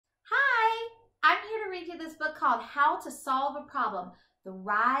listening to this book called How to Solve a Problem, The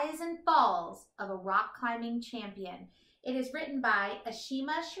Rise and Falls of a Rock Climbing Champion. It is written by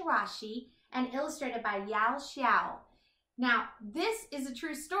Ashima Shiraishi and illustrated by Yao Xiao. Now, this is a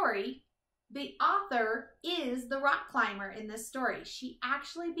true story. The author is the rock climber in this story. She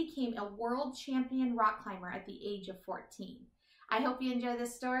actually became a world champion rock climber at the age of 14. I hope you enjoy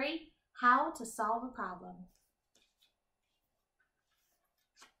this story, How to Solve a Problem.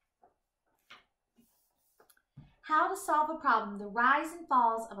 How to Solve a Problem, The Rise and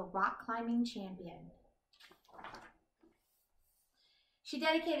Falls of a Rock Climbing Champion. She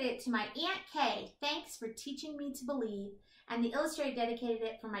dedicated it to my Aunt Kay. Thanks for teaching me to believe. And the illustrator dedicated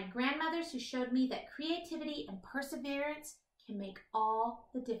it for my grandmothers who showed me that creativity and perseverance can make all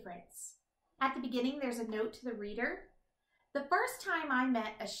the difference. At the beginning, there's a note to the reader. The first time I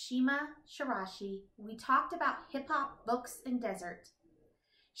met Ashima Shiraishi, we talked about hip-hop, books, and desert.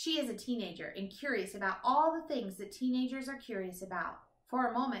 She is a teenager and curious about all the things that teenagers are curious about. For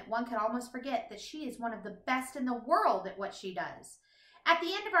a moment, one could almost forget that she is one of the best in the world at what she does. At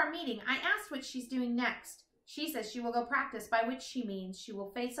the end of our meeting, I asked what she's doing next. She says she will go practice, by which she means she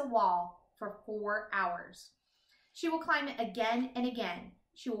will face a wall for 4 hours. She will climb it again and again.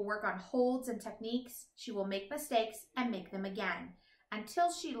 She will work on holds and techniques. She will make mistakes and make them again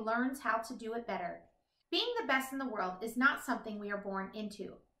until she learns how to do it better. Being the best in the world is not something we are born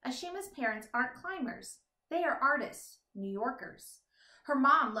into. Ashima's parents aren't climbers. They are artists, New Yorkers. Her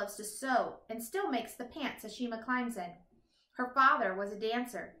mom loves to sew and still makes the pants Ashima climbs in. Her father was a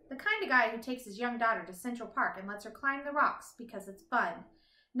dancer, the kind of guy who takes his young daughter to Central Park and lets her climb the rocks because it's fun,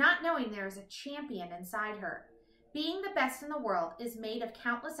 not knowing there is a champion inside her. Being the best in the world is made of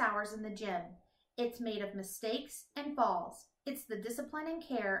countless hours in the gym. It's made of mistakes and falls. It's the discipline and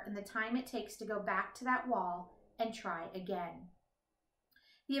care and the time it takes to go back to that wall and try again.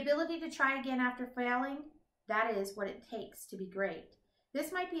 The ability to try again after failing, that is what it takes to be great.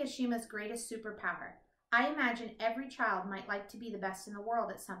 This might be Ashima's greatest superpower. I imagine every child might like to be the best in the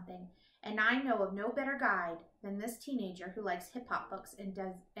world at something, and I know of no better guide than this teenager who likes hip-hop books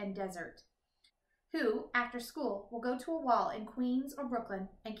and desert, who, after school, will go to a wall in Queens or Brooklyn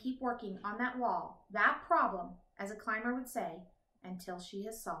and keep working on that wall, that problem, as a climber would say, until she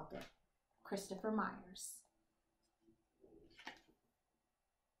has solved it. Christopher Myers.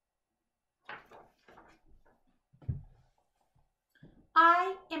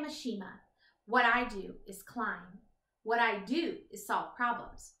 I am Ashima. What I do is climb. What I do is solve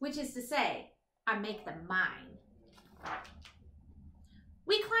problems, which is to say, I make them mine.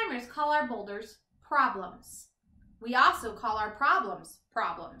 We climbers call our boulders problems. We also call our problems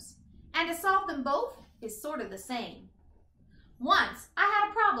problems. And to solve them both is sort of the same. Once I had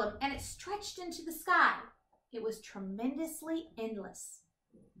a problem and it stretched into the sky. It was tremendously endless.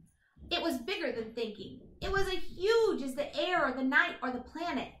 It was bigger than thinking. It was as huge as the air or the night or the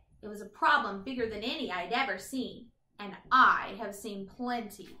planet. It was a problem bigger than any I'd ever seen, and I have seen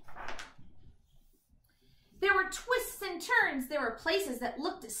plenty. There were twists and turns. There were places that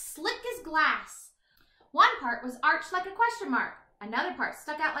looked as slick as glass. One part was arched like a question mark. Another part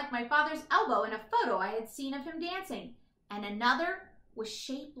stuck out like my father's elbow in a photo I had seen of him dancing. And another was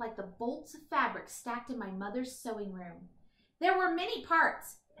shaped like the bolts of fabric stacked in my mother's sewing room. There were many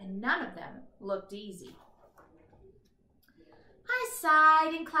parts, and none of them looked easy. I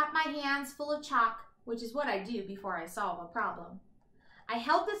sighed and clapped my hands full of chalk, which is what I do before I solve a problem. I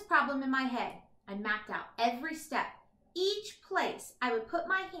held this problem in my head. I mapped out every step, each place I would put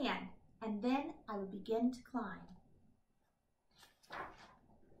my hand, and then I would begin to climb.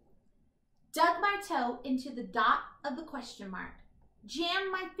 Dug my toe into the dot of the question mark,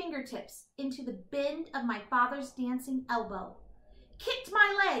 jammed my fingertips into the bend of my father's dancing elbow, kicked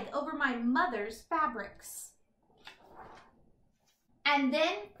my leg over my mother's fabrics. And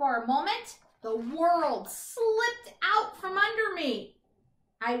then, for a moment, the world slipped out from under me.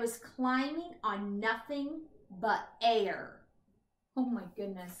 I was climbing on nothing but air. Oh my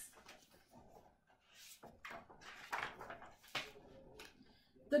goodness.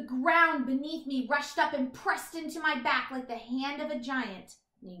 The ground beneath me rushed up and pressed into my back like the hand of a giant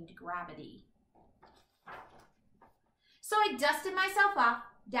named Gravity. So I dusted myself off.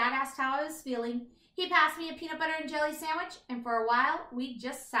 Dad asked how I was feeling. He passed me a peanut butter and jelly sandwich, and for a while, we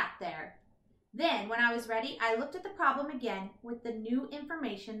just sat there. Then, when I was ready, I looked at the problem again with the new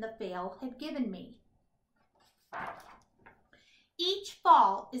information the fail had given me. Each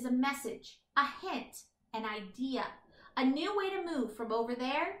fall is a message, a hint, an idea, a new way to move from over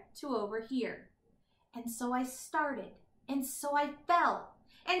there to over here. And so I started, and so I fell,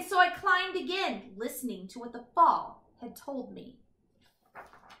 and so I climbed again, listening to what the fall had told me.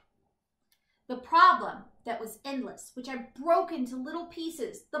 The problem that was endless, which I broke into little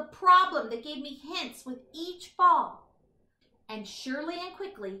pieces. The problem that gave me hints with each fall. And surely and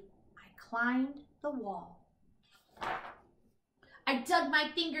quickly, I climbed the wall. I dug my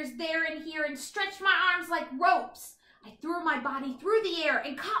fingers there and here and stretched my arms like ropes. I threw my body through the air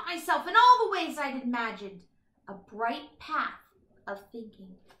and caught myself in all the ways I'd imagined. A bright path of thinking.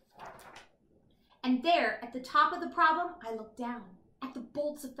 And there, at the top of the problem, I looked down at the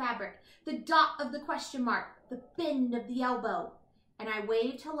bolts of fabric, the dot of the question mark, the bend of the elbow, and I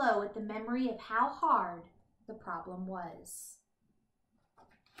waved hello at the memory of how hard the problem was.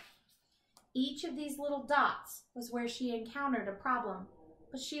 Each of these little dots was where she encountered a problem,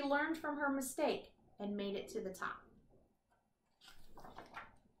 but she learned from her mistake and made it to the top.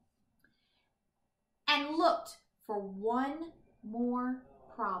 And looked for one more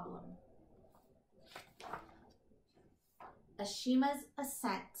problem. Ashima's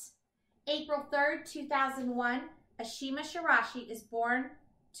Ascent. April 3rd, 2001, Ashima Shiraishi is born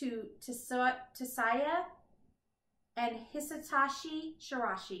to Tasaya and Hisatashi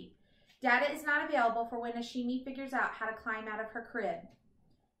Shiraishi. Data is not available for when Ashimi figures out how to climb out of her crib.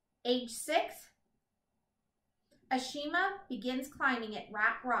 Age 6, Ashima begins climbing at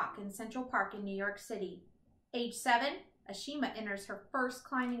Rat Rock in Central Park in New York City. Age 7, Ashima enters her first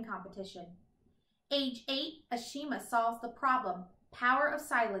climbing competition. Age 8, Ashima solves the problem, Power of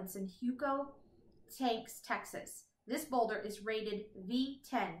Silence in Hugo Tanks, Texas. This boulder is rated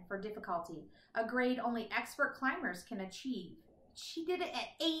V10 for difficulty, a grade only expert climbers can achieve. She did it at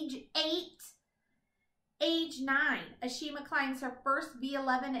age 8. Age 9, Ashima climbs her first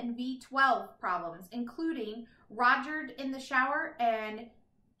V11 and V12 problems, including Rogered in the Shower and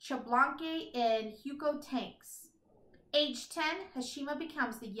Chablanque in Hugo Tanks. Age 10, Ashima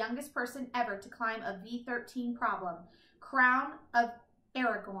becomes the youngest person ever to climb a V13 problem, Crown of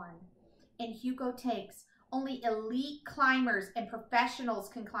Aragorn in Hugo Tanks. Only elite climbers and professionals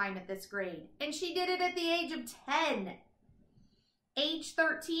can climb at this grade, and she did it at the age of 10. Age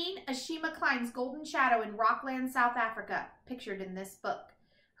 13, Ashima climbs Golden Shadow in Rockland, South Africa, pictured in this book,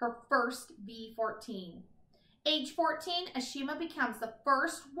 her first V14. Age 14, Ashima becomes the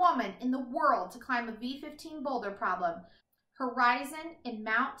first woman in the world to climb a V15 boulder problem, Horizon in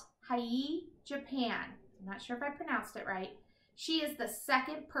Mount Hiei, Japan. I'm not sure if I pronounced it right. She is the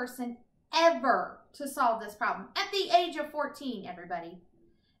second person ever to solve this problem at the age of 14, everybody.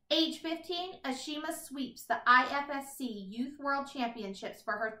 Age 15, Ashima sweeps the IFSC Youth World Championships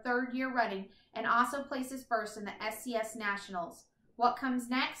for her 3rd year running and also places first in the SCS Nationals. What comes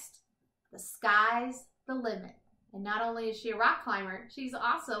next? The sky's the limit. And not only is she a rock climber, she's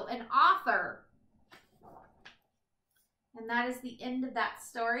also an author. And that is the end of that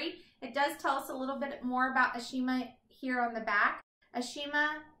story. It does tell us a little bit more about Ashima here on the back.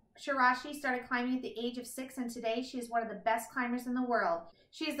 Ashima Shiraishi started climbing at the age of 6, and today she is one of the best climbers in the world.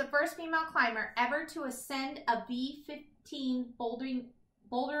 She is the first female climber ever to ascend a V15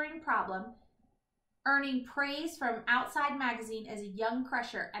 bouldering problem, earning praise from Outside Magazine as a young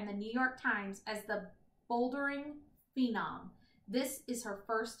crusher and the New York Times as the bouldering phenom. This is her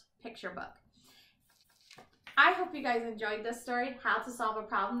first picture book. I hope you guys enjoyed this story, How to Solve a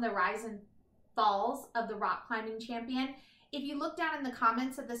Problem, the Rise and Falls of the Rock Climbing Champion. If you look down in the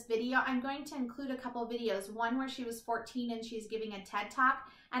comments of this video, I'm going to include a couple videos. One where she was 14 and she's giving a TED Talk,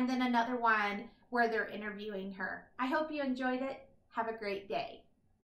 and then another one where they're interviewing her. I hope you enjoyed it. Have a great day.